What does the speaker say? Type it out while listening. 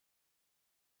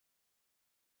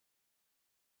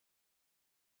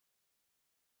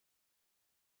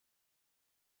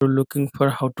You're looking for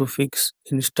how to fix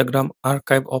Instagram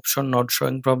archive option not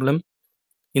showing problem.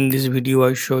 In this video,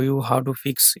 I show you how to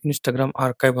fix Instagram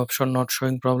archive option not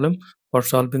showing problem. For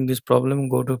solving this problem,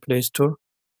 go to Play Store,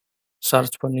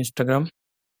 search for Instagram,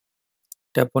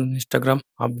 tap on Instagram,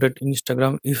 update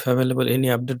Instagram if available any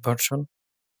update version.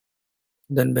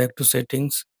 Then back to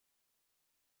settings,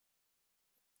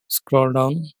 scroll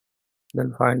down,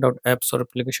 then find out apps or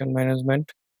application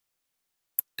management.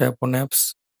 Tap on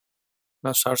apps.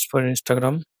 Now search for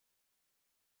Instagram.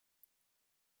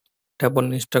 Tap on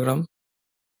Instagram.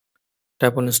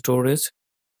 Tap on storage.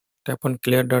 Tap on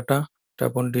clear data.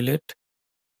 Tap on delete.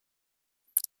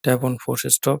 Tap on force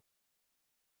stop.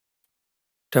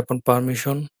 Tap on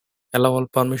permission. Allow all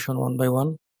permission one by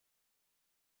one.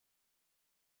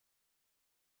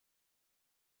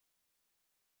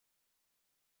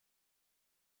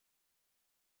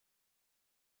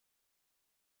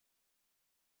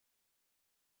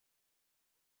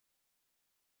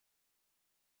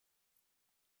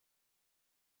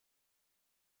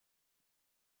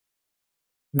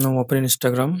 Now open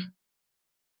Instagram.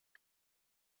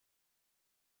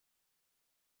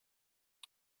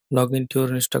 Log into your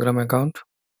Instagram account.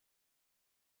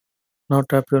 Now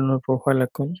tap on your profile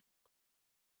icon.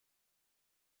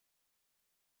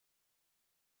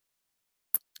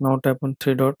 Now tap on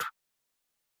three dot.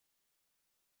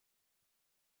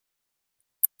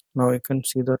 Now you can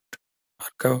see that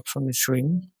archive option is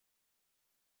showing.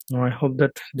 Now I hope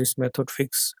that this method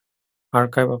fix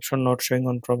archive option not showing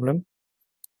on problem.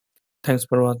 Thanks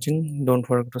for watching. Don't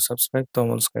forget to subscribe to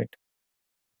Amal's Guide.